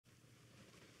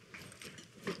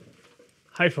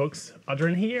Hi folks,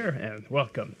 Adrian here and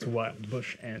welcome to Wild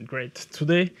Bush and Great.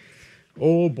 Today,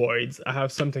 oh boys, I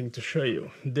have something to show you.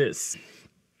 This.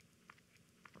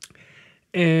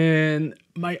 And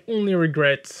my only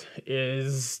regret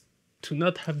is to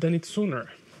not have done it sooner.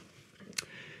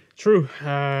 True,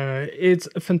 it's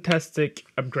a fantastic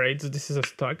upgrade. This is a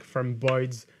stock from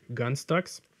Boyds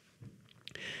Gunstocks.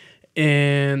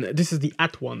 And this is the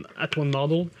At-One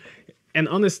model. And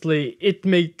honestly, it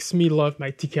makes me love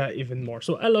my Tikka even more.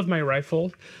 So I love my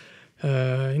rifle.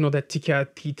 That Tikka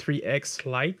T3X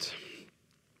Lite.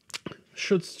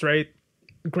 Shoots straight,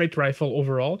 great rifle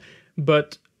overall.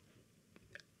 But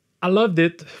I loved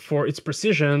it for its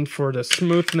precision, for the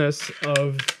smoothness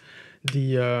of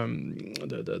the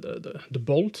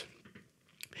bolt.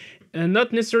 And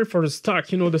not necessarily for the stock.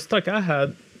 The stock I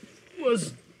had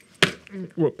was...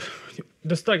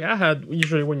 The stock I had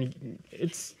usually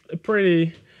it's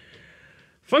pretty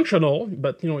functional,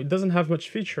 but it doesn't have much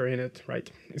feature in it, right?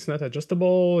 It's not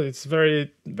adjustable. It's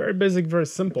very, very basic, very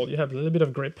simple. You have a little bit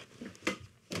of grip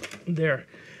there.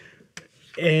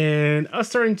 And I was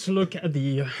starting to look at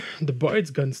the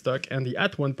Boyds Gunstock and the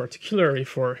At-One particularly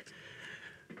for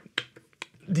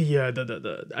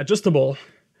the adjustable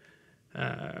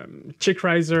chick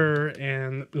riser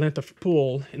and length of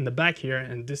pull in the back here,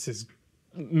 and this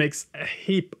makes a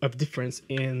heap of difference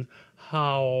in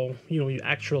how you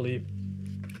actually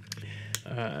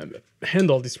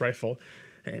handle this rifle.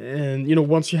 And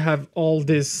once you have all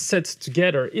this set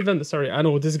together, I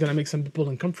know this is gonna make some people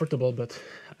uncomfortable, but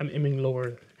I'm aiming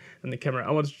lower than the camera.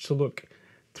 I want you to look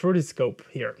through the scope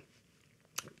here.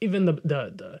 Even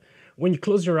the when you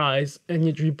close your eyes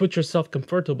and you put yourself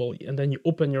comfortable and then you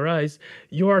open your eyes,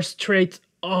 you are straight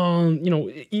on.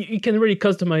 You can really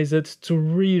customize it to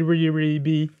really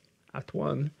be at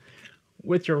one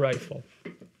with your rifle.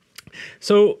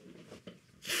 So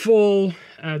full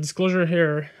disclosure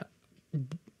here,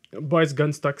 Boyds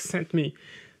Gunstocks sent me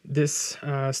this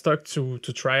stock to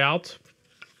try out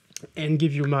and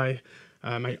give you my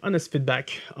my honest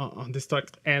feedback on this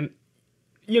stock. And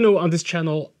on this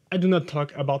channel, I do not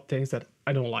talk about things that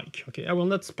I don't like. Okay, I will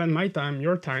not spend my time,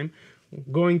 your time,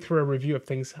 going through a review of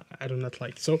things I do not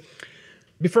like. So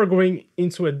before going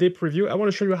into a deep review, I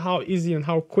want to show you how easy and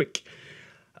how quick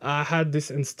I had this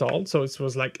installed. So it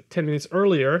was like 10 minutes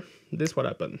earlier. This what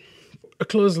happened. A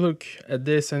close look at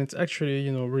this, and it's actually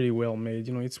really well made.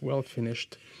 It's well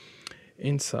finished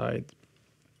inside.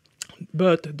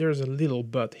 But there's a little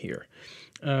but here.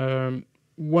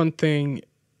 One thing,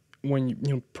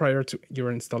 when prior to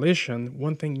your installation,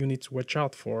 one thing you need to watch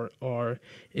out for are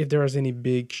if there's any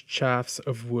big shafts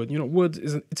of wood. Wood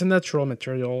it's a natural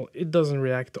material. It doesn't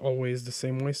react always the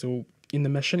same way. So in the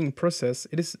machining process,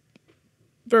 it is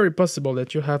very possible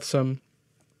that you have some.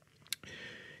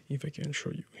 If I can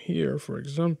show you here, for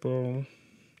example,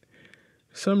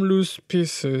 some loose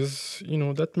pieces,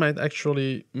 that might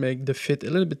actually make the fit a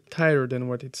little bit tighter than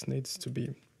what it needs to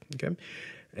be. Okay,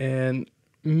 and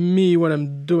what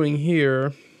I'm doing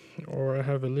here, or I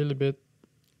have a little bit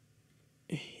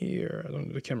here, I don't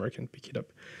know, the camera can pick it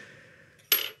up.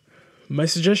 My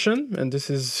suggestion, and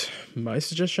this is my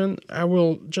suggestion, I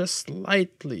will just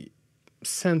lightly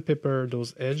sandpaper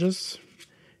those edges,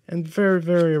 and very,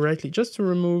 very lightly, just to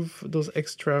remove those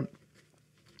extra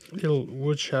little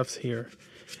wood shafts here.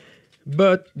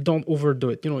 But don't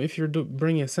overdo it. If you're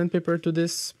bringing a sandpaper to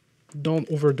this, don't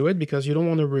overdo it, because you don't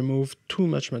want to remove too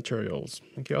much materials.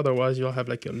 Okay, otherwise you'll have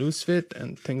like a loose fit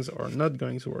and things are not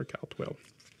going to work out well.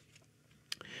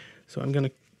 So I'm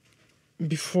gonna,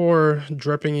 before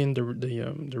dropping in the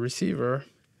receiver,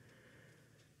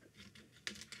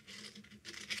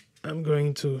 I'm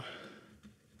going to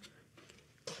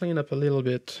clean up a little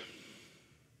bit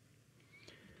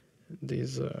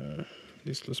this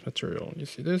loose material. You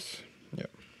see this? Yeah.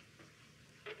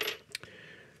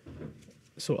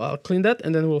 So I'll clean that,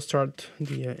 and then we'll start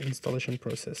the installation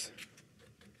process.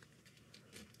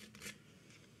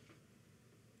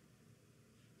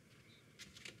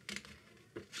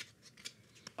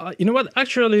 You know what?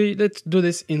 Actually, let's do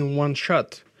this in one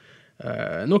shot.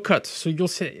 No cut. So you'll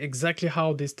see exactly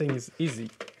how this thing is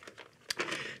easy.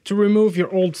 To remove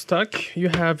your old stock, you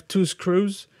have 2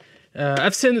 screws.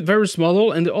 I've seen very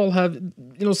small, and they all have,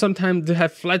 sometimes they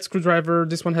have flat screwdriver.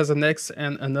 This one has an X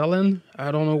and an Allen.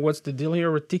 I don't know what's the deal here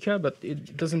with Tikka, but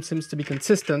it doesn't seem to be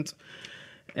consistent.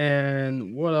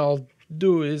 And what I'll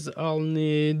do is I'll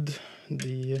need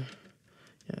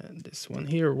this one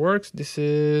here works. This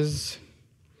is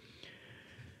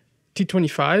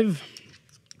T25.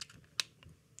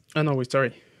 Oh no,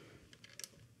 sorry.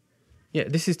 Yeah,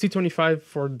 this is T25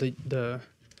 for the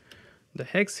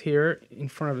hex here in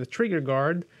front of the trigger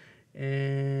guard,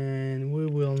 And we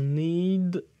will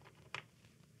need,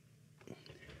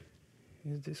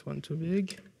 is this one too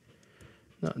big?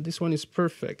 No, this one is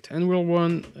perfect. And we'll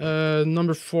want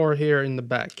number 4 here in the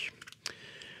back.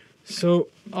 So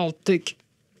I'll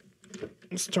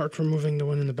start removing the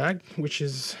one in the back, which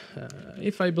is,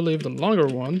 if I believe, the longer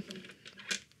one.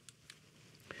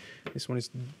 This one is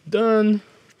done.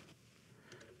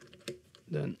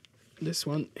 Then this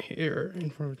one here in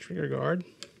front of the trigger guard.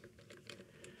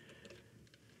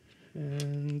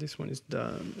 And this one is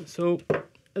done. So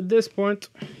at this point,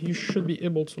 you should be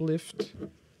able to lift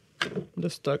the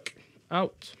stock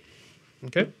out.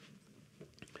 Okay.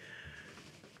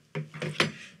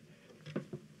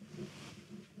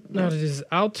 Now that it is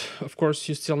out, of course,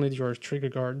 you still need your trigger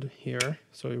guard here,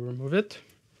 so you remove it.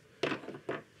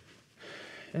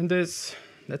 And that's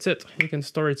it. You can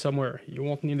store it somewhere. You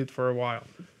won't need it for a while.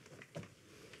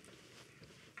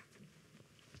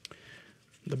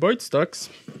 The Boyds stocks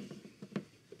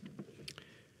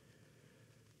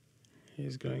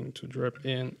is going to drop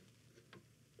in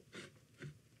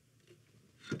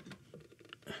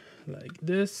like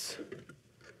this.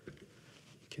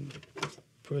 You can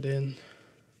put in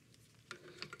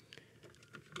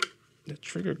the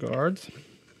trigger guard.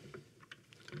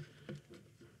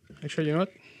 Actually, you know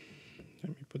what? Let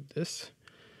me put this.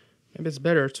 Maybe it's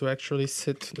better to actually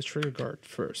set the trigger guard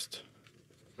first,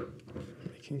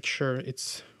 making sure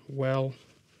it's well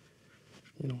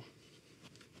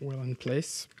in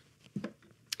place.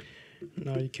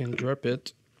 Now you can drop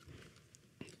it,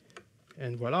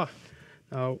 and voila.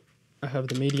 Now I have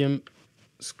the medium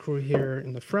screw here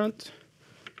in the front,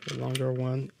 the longer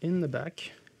one in the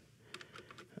back.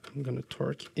 I'm gonna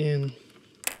torque in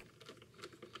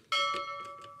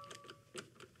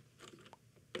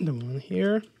the one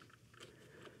here,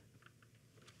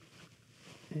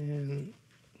 and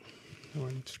I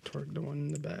want to torque the one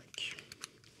in the back.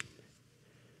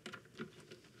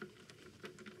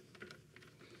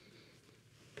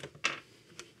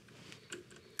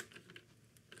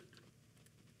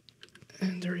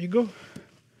 And there you go.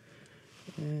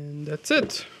 And that's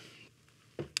it.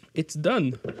 It's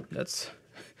done. That's,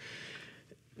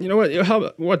 you know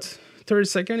what, 30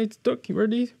 seconds it took,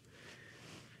 ready?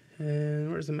 And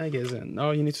where's the magazine?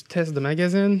 Oh, you need to test the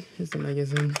magazine. Is the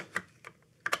magazine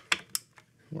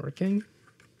working?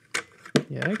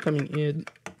 Yeah, coming in,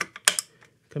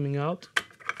 coming out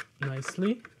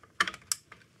nicely.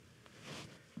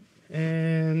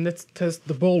 And let's test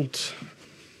the bolt.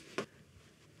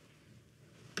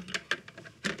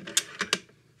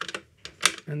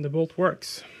 And the bolt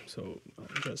works. So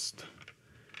I'll just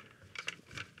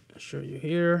show you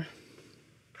here.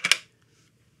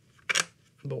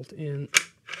 Bolt in.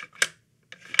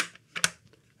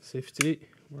 Safety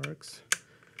works.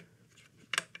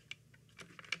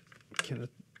 Cannot.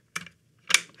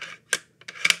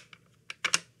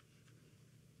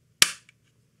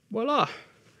 Voila!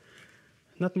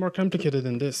 Not more complicated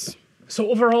than this. So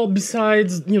overall,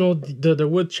 besides the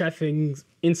wood chafing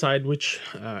inside, which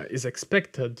is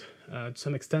expected to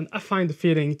some extent, I find the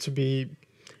fitting to be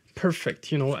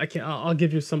perfect. I'll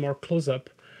give you some more close-up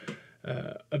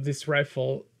of this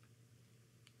rifle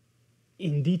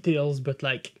in details, but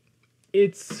like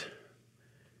it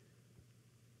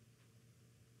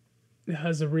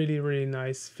has a really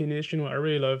nice finish. I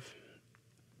really love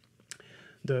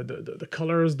the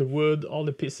colors, the wood, all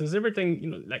the pieces,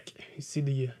 everything. Like you see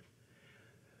the.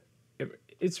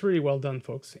 It's really well done,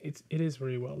 folks. It is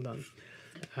really well done.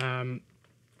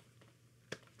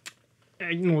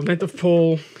 Length of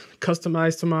pull,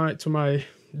 customized to my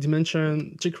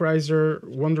dimension, cheek riser,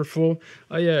 wonderful.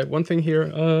 Oh yeah, one thing here.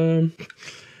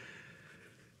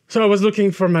 So I was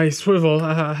looking for my swivel.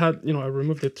 I had, I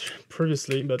removed it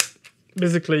previously, but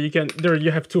basically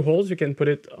you have 2 holes. You can put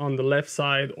it on the left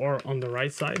side or on the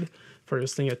right side for your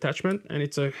sling attachment, and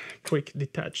it's a quick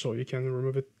detach, so you can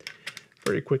remove it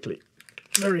very quickly.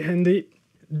 Very handy.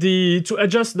 To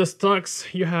adjust the stocks,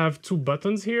 you have 2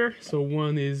 buttons here. So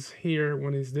one is here,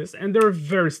 one is this, and they're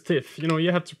very stiff.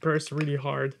 You have to press really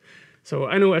hard. So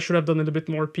I know I should have done a little bit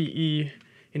more PE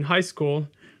in high school,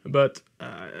 but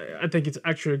I think it's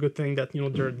actually a good thing that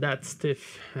they're that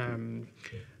stiff.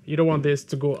 You don't want this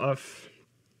to go off.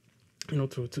 You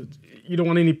don't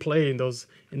want any play in those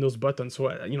buttons. So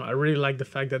I really like the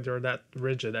fact that they're that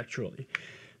rigid. Actually,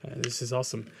 this is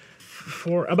awesome.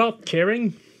 For about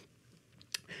carrying,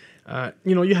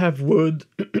 you have wood.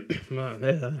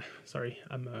 Sorry,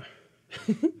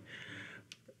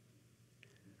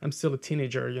 I'm still a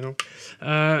teenager,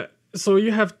 So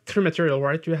you have 3 material,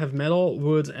 right? You have metal,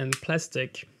 wood, and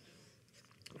plastic,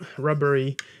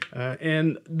 rubbery,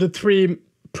 and the 3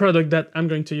 product that I'm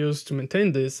going to use to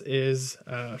maintain this is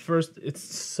first, it's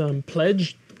some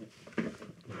pledge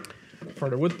for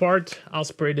the wood part. I'll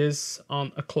spray this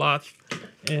on a cloth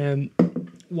and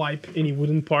wipe any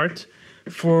wooden part.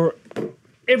 For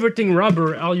everything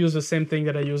rubber, I'll use the same thing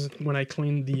that I use when I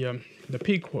clean the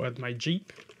peak at my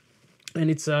Jeep, and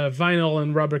it's a vinyl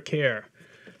and rubber care.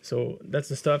 So that's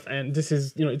the stuff, and this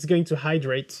is, you know, it's going to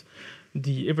hydrate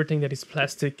the everything that is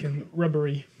plastic and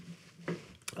rubbery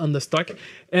on the stock.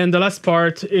 And the last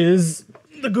part is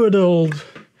the good old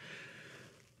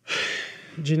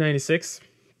G96,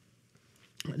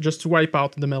 just to wipe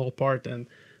out the metal part, and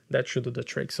that should do the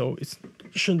trick. So it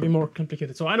shouldn't be more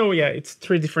complicated. So I know, yeah, it's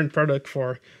 3 different products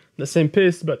for the same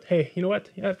piece, but hey, you know what?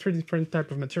 You have 3 different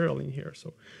type of material in here,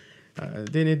 so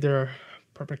they need their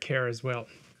proper care as well.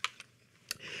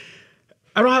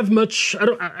 I don't have much. I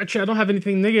don't have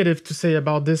anything negative to say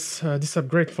about this this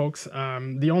upgrade, folks.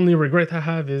 The only regret I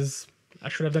have is I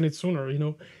should have done it sooner. You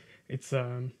know, it's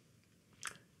I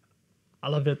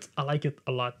love it. I like it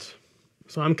a lot.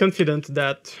 So I'm confident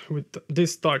that with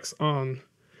these stocks on,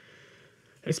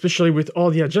 especially with all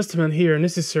the adjustment here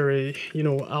necessary, you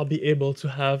know, I'll be able to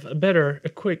have a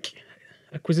quick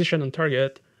acquisition on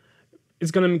target. It's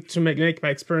gonna make my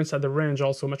experience at the range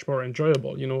also much more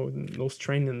enjoyable. You know, no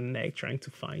strain in the neck trying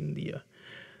to find the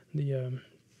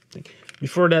thing.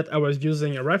 Before that, I was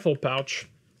using a rifle pouch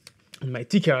on my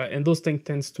Tikka, and those things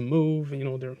tends to move. You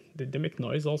know, they make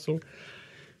noise also,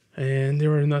 and they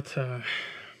were not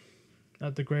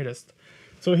the greatest.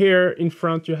 So here in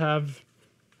front you have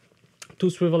 2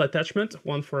 swivel attachments,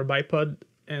 one for a bipod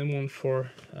and one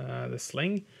for the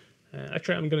sling.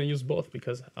 Actually, I'm going to use both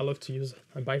because I love to use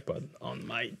a bipod on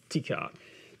my Tikka.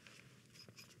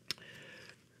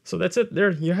 So that's it.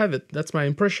 There you have it. That's my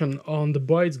impression on the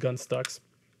Boyds Gunstocks,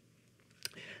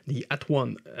 the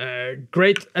At-One.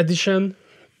 Great addition,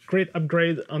 great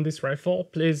upgrade on this rifle.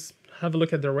 Please have a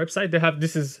look at their website.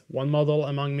 This is one model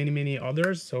among many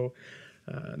others. So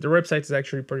their website is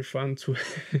actually pretty fun to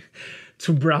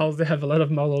to browse. They have a lot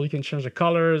of models. You can change the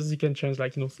colors. You can change,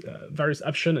 like, you know, various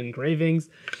option engravings.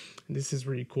 This is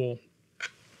really cool.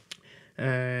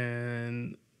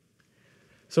 And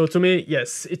so to me,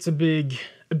 yes, it's a big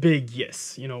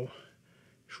yes. You know,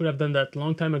 should have done that a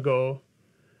long time ago.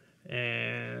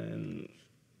 And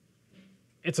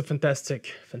it's a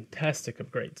fantastic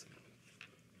upgrade.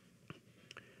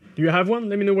 Do you have one?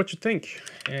 Let me know what you think.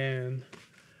 And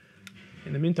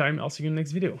in the meantime, I'll see you in the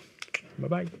next video.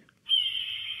 Bye-bye.